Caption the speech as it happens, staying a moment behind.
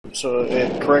so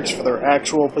it corrects for their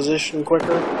actual position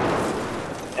quicker,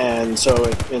 and so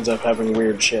it ends up having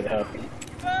weird shit happen.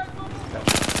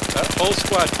 Whole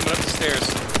squad coming up the stairs.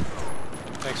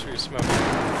 Thanks for your smoke.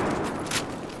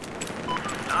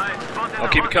 I'll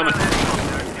keep it coming.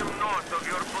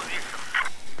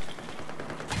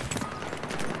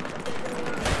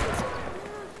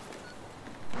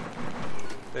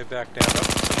 They back down. Oh,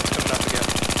 someone's coming up again.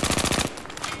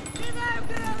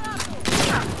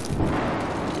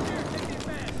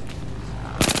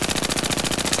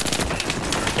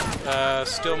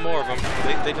 Still more of them.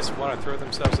 They just want to throw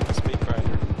themselves in this meat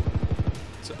grinder.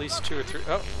 It's at least 2 or 3.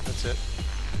 Oh, that's it.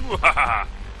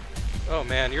 Oh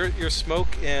man, your smoke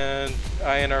and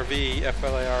INRV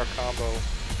FLIR combo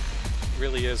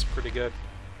really is pretty good.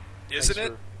 Isn't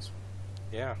it?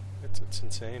 Yeah, it's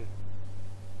insane.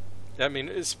 I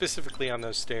mean, specifically on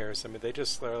those stairs. I mean, they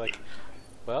just are like,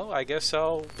 well, I guess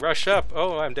I'll rush up.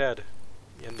 Oh, I'm dead.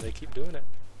 And they keep doing it.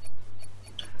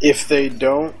 If they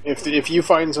don't, if you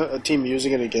find a team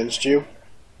using it against you,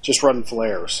 just run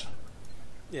flares.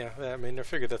 Yeah, I mean, I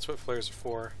figured that's what flares are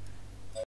for.